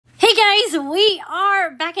guys, we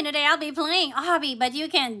are back in the day. I'll be playing Obby, but you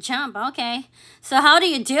can't jump. Okay, so how do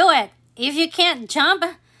you do it? If you can't jump,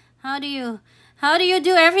 how do you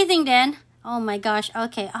do everything then? Oh my gosh.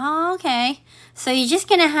 Okay. Oh, okay. So you're just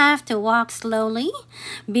gonna have to walk slowly.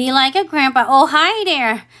 Be like a grandpa. Oh, hi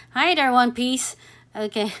there. Hi there, One Piece.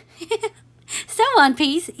 Okay. So One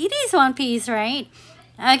Piece. It is One Piece, right?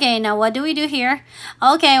 Okay, now what do we do here?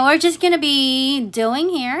 Okay, we're just gonna be doing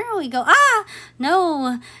here. We go,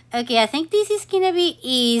 no. Okay, I think this is gonna be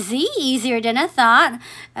easy. Easier than I thought.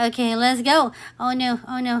 Okay, let's go. Oh no.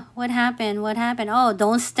 What happened? Oh,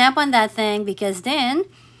 don't step on that thing because then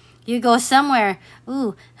you go somewhere.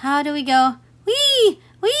 Ooh, how do we go? Wee!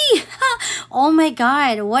 Oh my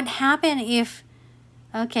god, what happened if...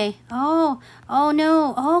 Okay, oh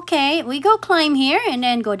no. Okay, we go climb here and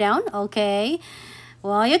then go down. Okay.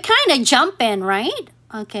 Well, you're kind of jumping, right?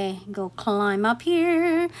 Okay, go climb up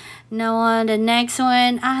here. Now on the next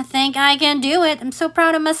one, I think I can do it. I'm so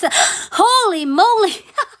proud of myself. Holy moly!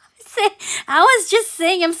 I was just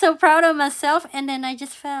saying I'm so proud of myself and then I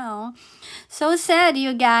just fell. So sad,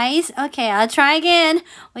 you guys. Okay, I'll try again.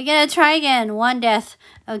 We're gonna try again. One death.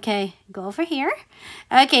 Okay, go over here.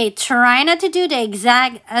 Okay, try not to do the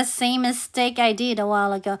exact same mistake I did a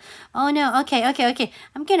while ago. Oh no, okay.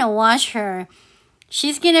 I'm gonna watch her.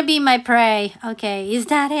 She's gonna be my prey. Okay, is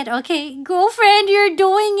that it? Okay, girlfriend, you're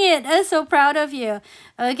doing it. I'm so proud of you.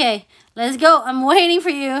 Okay, let's go. I'm waiting for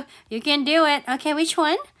you. You can do it. Okay, which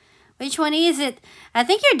one? Which one is it? I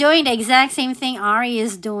think you're doing the exact same thing Ari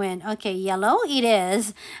is doing. Okay, yellow it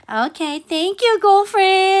is. Okay, thank you,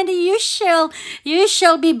 girlfriend. You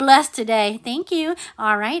shall be blessed today. Thank you.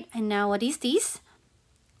 All right, and now what is this?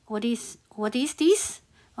 What is this?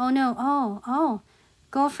 Oh no. Oh.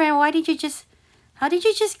 Girlfriend, how did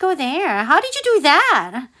you just go there? How did you do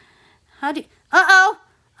that? Oh,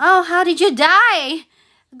 how did you die?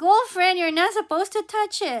 Girlfriend, you're not supposed to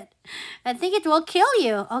touch it. I think it will kill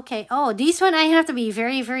you. Okay. Oh, this one I have to be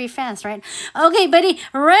very, very fast, right? Okay, buddy.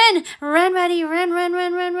 Run, buddy.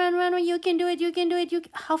 Run. You can do it.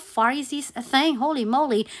 How far is this thing? Holy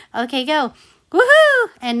moly. Okay, go. Woohoo!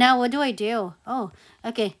 And now what do I do? Oh,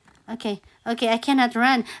 okay. I cannot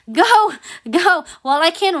run. Go. Well, I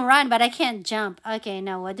can run, but I can't jump. Okay,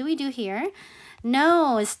 now what do we do here?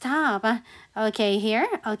 No, stop. Okay, here.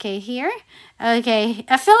 Okay,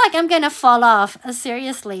 I feel like I'm gonna fall off.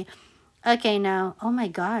 Seriously. Okay, now. Oh my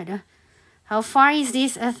god. How far is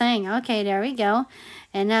this thing? Okay, there we go.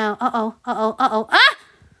 And now, Ah!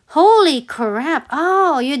 Holy crap.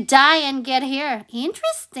 Oh, you die and get here.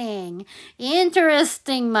 Interesting,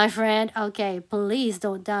 my friend. Okay, please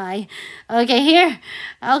don't die. Okay, here.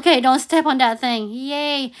 Okay, don't step on that thing.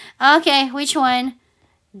 Yay. Okay, which one?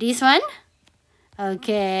 This one?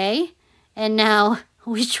 Okay. And now,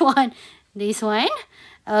 which one? This one?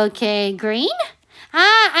 Okay, green?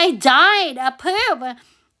 I died. A poop.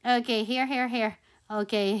 Okay, here.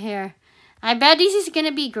 Okay, here. I bet this is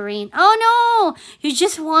gonna be green. Oh no! You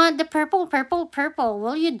just want the purple.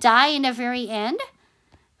 Will you die in the very end?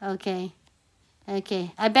 Okay. I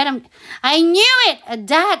knew it!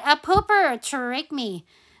 That, a pooper, trick me.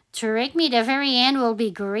 The very end will be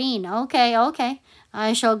green. Okay.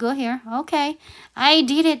 I shall go here. Okay. I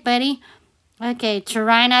did it, buddy. Okay,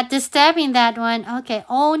 try not to step in that one. Okay.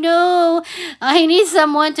 Oh no! I need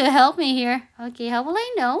someone to help me here. Okay, how will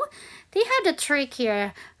I know? They had a trick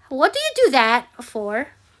here. What do you do that for?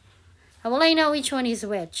 How will I know which one is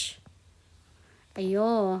which?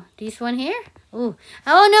 Ayo, this one here? Ooh.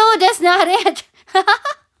 Oh no, that's not it.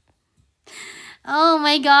 Oh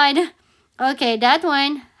my god. Okay, that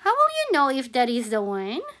one. How will you know if that is the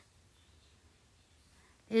one?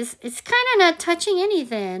 It's kind of not touching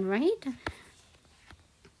anything, right?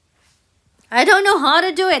 I don't know how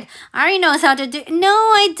to do it. Ari knows how to do it. No,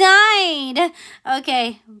 I died.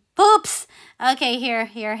 Okay, poops. Okay,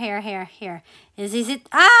 here. Is it?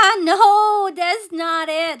 No, that's not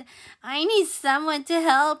it. I need someone to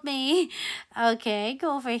help me. Okay,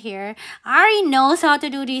 go over here. Ari knows how to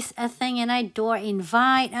do this thing, and I door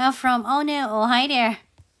invite from. Oh no, oh hi there.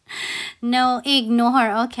 No,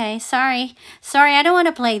 ignore. Okay, sorry. I don't want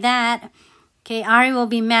to play that. Okay, Ari will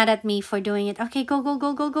be mad at me for doing it. Okay, go.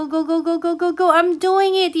 I'm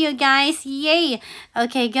doing it, you guys. Yay.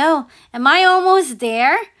 Okay, go. Am I almost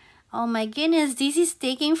there? Oh my goodness, this is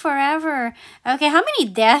taking forever. Okay, how many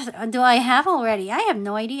deaths do I have already? I have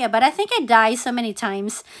no idea, but I think I died so many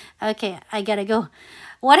times. Okay, I gotta go.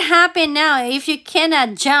 What happened now if you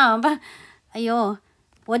cannot jump? Ayo,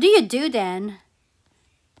 what do you do then?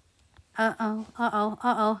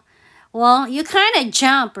 Uh-oh. Well, you kind of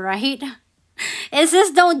jump, right? It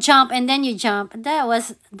says don't jump and then you jump. That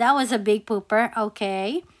was a big pooper.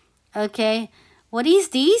 Okay. Okay. What is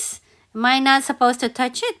this? Am I not supposed to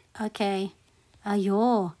touch it? Okay.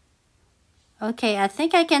 Ayo. Okay, I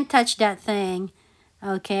think I can touch that thing.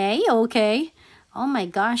 Okay, okay. Oh my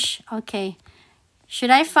gosh. Okay. Should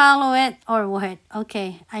I follow it or what?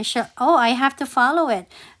 Okay, I shall. Oh, I have to follow it.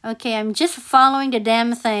 Okay, I'm just following the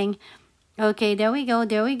damn thing. Okay, there we go.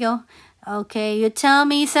 There we go. Okay, you tell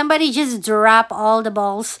me somebody just drop all the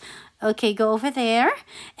balls. Okay, go over there.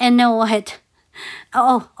 And now what?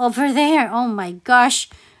 Oh, over there. Oh my gosh.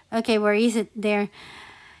 Okay, where is it? There.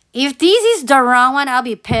 If this is the wrong one, I'll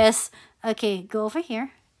be pissed. Okay, go over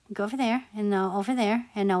here. Go over there. And now over there.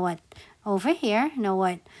 And now what? Over here. Now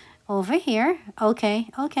what? Over here. Okay,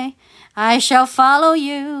 okay. I shall follow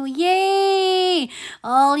you. Yay!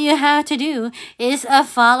 All you have to do is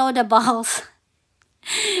follow the balls.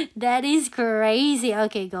 That is crazy.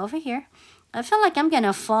 Okay, go over here. I feel like I'm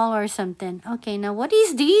gonna fall or something. Okay, now what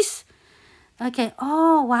is this? Okay,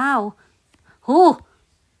 oh, wow. Oh.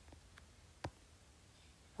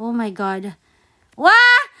 Oh my god.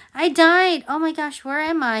 What? I died. Oh my gosh, where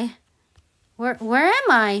am I? Where am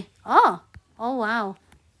I? Oh. Oh, wow.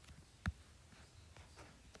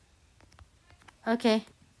 Okay.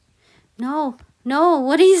 No. No,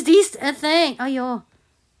 what is this thing? Oh, yo.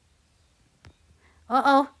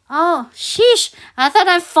 Uh-oh. Oh, sheesh. I thought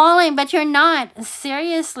I'm falling, but you're not.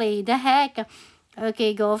 Seriously, the heck.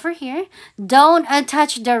 Okay, go over here. Don't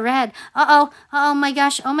touch the red. Uh-oh. Oh my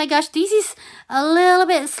gosh. Oh my gosh. This is a little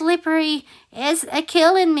bit slippery. It's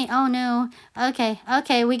killing me. Oh no. Okay.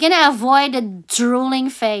 Okay. We're gonna avoid the drooling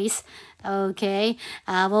face. Okay.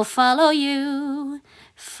 I will follow you.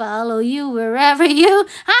 Follow you wherever you.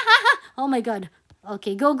 Ha ha ha. Oh my god.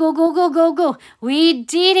 Okay. Go, go, go, go, go, go. We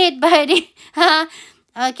did it, buddy.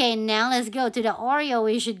 Okay. Now let's go to the Oreo.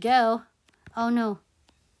 We should go. Oh no.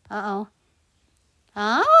 Uh-oh.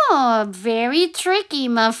 Oh, very tricky,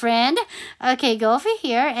 my friend. Okay, go over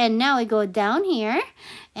here. And now we go down here.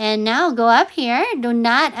 And now go up here. Do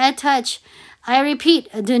not touch. I repeat,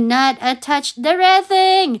 do not touch the red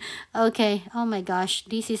thing. Okay. Oh my gosh.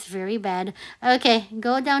 This is very bad. Okay.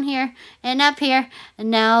 Go down here and up here. And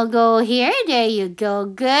now go here. There you go.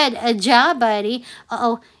 Good job, buddy.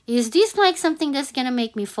 Uh-oh. Is this like something that's gonna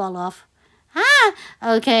make me fall off? Ah!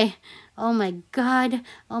 Okay. Oh my god.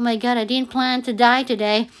 Oh my god, I didn't plan to die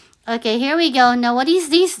today. Okay, here we go. Now, what is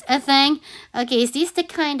this thing? Okay, is this the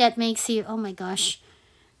kind that makes you... Oh my gosh.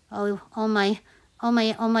 Oh my. Oh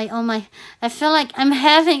my, oh my, oh my. I feel like I'm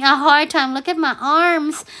having a hard time. Look at my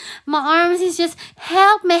arms. My arms is just...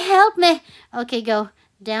 Help me, help me. Okay, go.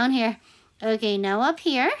 Down here. Okay, now up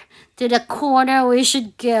here. To the corner we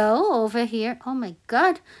should go. Over here. Oh my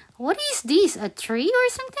god. What is this? A tree or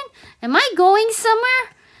something? Am I going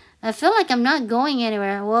somewhere? I feel like I'm not going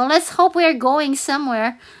anywhere. Well, let's hope we're going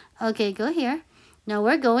somewhere. Okay, go here. Now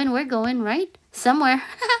we're going, right? Somewhere.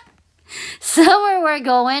 Somewhere we're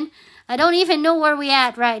going. I don't even know where we're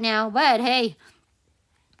at right now. But hey,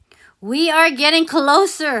 we are getting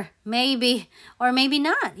closer. Maybe. Or maybe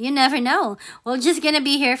not. You never know. We're just going to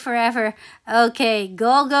be here forever. Okay,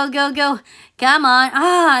 go, go, go, go. Come on.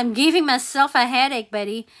 Ah, I'm giving myself a headache,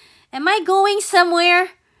 buddy. Am I going somewhere?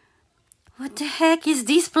 What the heck is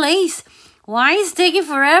this place? Why is it taking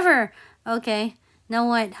forever? Okay, now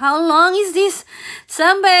what? How long is this?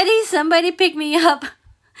 Somebody pick me up.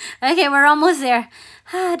 Okay, we're almost there.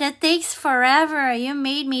 Ah, that takes forever. You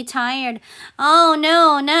made me tired. Oh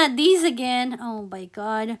no, not these again. Oh my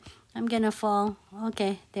god, I'm gonna fall.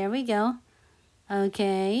 Okay, there we go.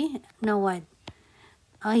 Okay, now what?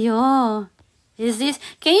 Ayo, is this?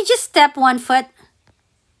 Can you just step one foot?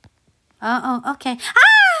 Oh, okay. Ah!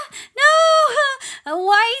 No!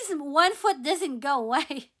 Why is one foot doesn't go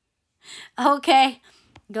away? Okay.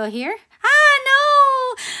 Go here. Ah,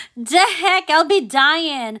 no! The heck, I'll be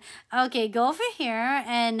dying. Okay, go over here.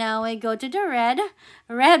 And now we go to the red.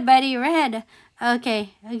 Red, buddy, red.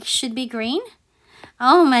 Okay, it should be green.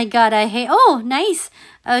 Oh my god, I hate... Oh, nice.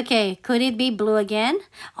 Okay, could it be blue again?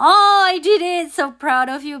 Oh, I did it. So proud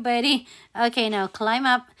of you, buddy. Okay, now climb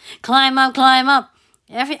up. Climb up, climb up.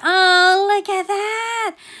 Oh, look at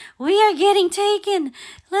that. We are getting taken.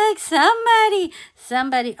 Look, somebody.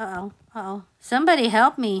 Somebody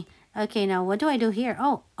help me. Okay, now what do I do here?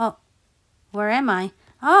 Oh, where am I?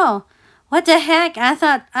 Oh, what the heck? I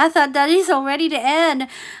thought that is already the end.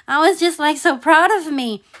 I was just like so proud of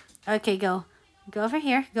me. Okay, go over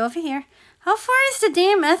here. Go over here. How far is the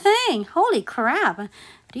damn thing? Holy crap.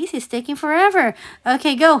 This is taking forever.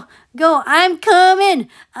 Okay, go. I'm coming.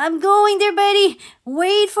 I'm going there, buddy.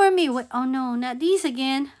 Wait for me. Wait. Oh, no, not these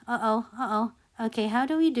again. Uh-oh. Okay, how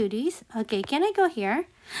do we do this? Okay, can I go here?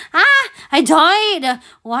 Ah, I died.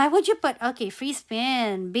 Why would you put... Okay, free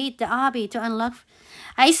spin. Beat the obby to unlock...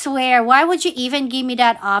 I swear, why would you even give me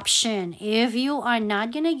that option if you are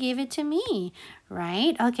not gonna give it to me,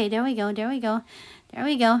 right? Okay, there we go, there we go, there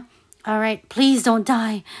we go. All right, please don't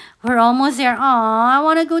die. We're almost there. Aw, I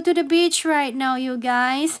want to go to the beach right now, you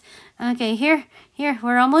guys. Okay, here,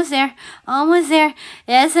 we're almost there. Almost there.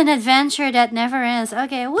 It's an adventure that never ends.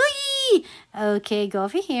 Okay, whee! Okay, go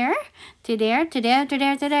over here. To there, to there, to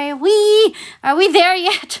there, to there. Whee! Are we there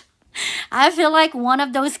yet? I feel like one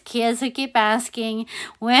of those kids who keep asking,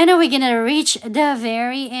 when are we gonna reach the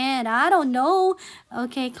very end? I don't know.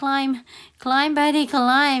 Okay, climb. Climb, buddy,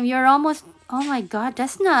 climb. You're almost... Oh my god,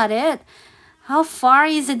 that's not it. How far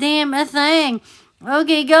is the damn thing?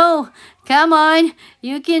 Okay, go. Come on.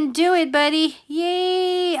 You can do it, buddy.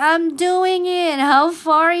 Yay, I'm doing it. How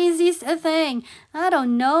far is this thing? I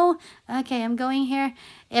don't know. Okay, I'm going here.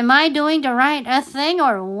 Am I doing the right thing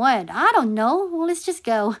or what? I don't know. Well, let's just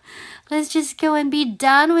go. Let's just go and be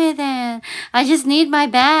done with it. I just need my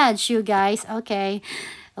badge, you guys. Okay.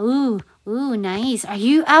 Ooh, nice. Are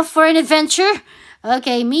you out for an adventure?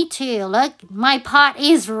 Okay, me too. Look, my pot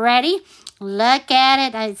is ready. Look at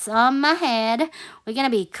it. It's on my head. We're going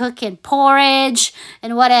to be cooking porridge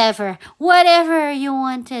and whatever. Whatever you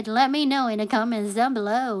wanted. Let me know in the comments down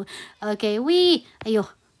below. Okay, ayo,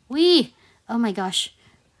 oh my gosh.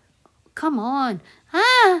 Come on.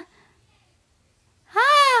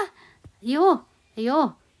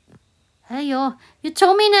 Ayo. You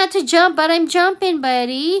told me not to jump, but I'm jumping,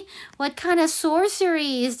 buddy. What kind of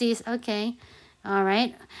sorcery is this? Okay. All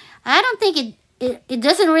right. I don't think it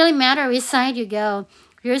doesn't really matter which side you go.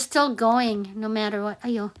 You're still going no matter what.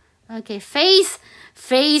 Ayo. Okay. Face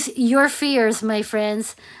your fears, my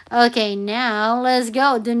friends. Okay, now let's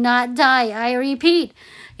go. Do not die. I repeat.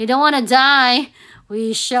 You don't want to die.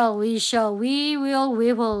 We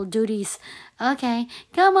will do this. Okay.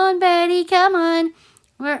 Come on, buddy. Come on.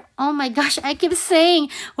 Oh my gosh, I keep saying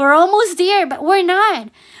we're almost there, but we're not.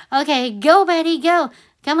 Okay, go, buddy, go.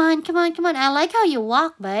 Come on. I like how you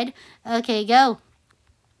walk, bud. Okay, go.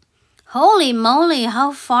 Holy moly,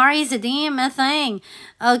 how far is the damn thing?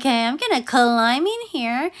 Okay, I'm gonna climb in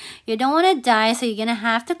here. You don't want to die, so you're gonna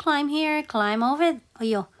have to climb here. Climb over.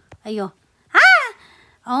 Ayo. Ah!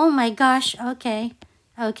 Oh my gosh, okay.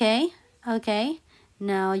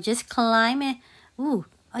 Now just climb it. Ooh,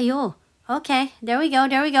 ayo. Okay, there we go.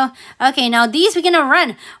 Okay, now these we're gonna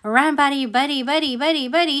run. Run, buddy.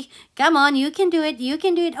 Come on, you can do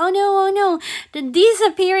it. Oh no. The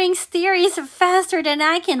disappearing steer is faster than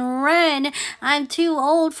I can run. I'm too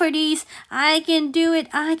old for these. I can do it.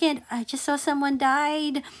 I just saw someone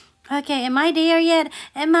died. Okay, am I there yet?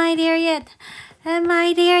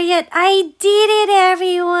 I did it,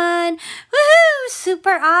 everyone. Woohoo!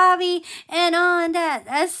 Super obby. And on that,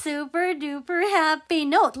 a super duper happy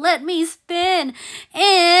note, let me spin.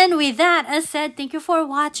 And with that said, thank you for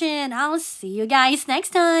watching. I'll see you guys next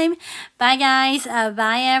time. Bye, guys.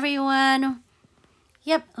 Bye, everyone.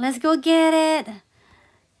 Yep, let's go get it.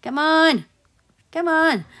 Come on.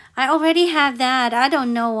 I already have that. I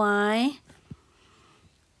don't know why.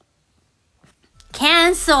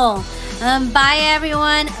 Cancel. Bye,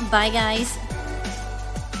 everyone. Bye, guys.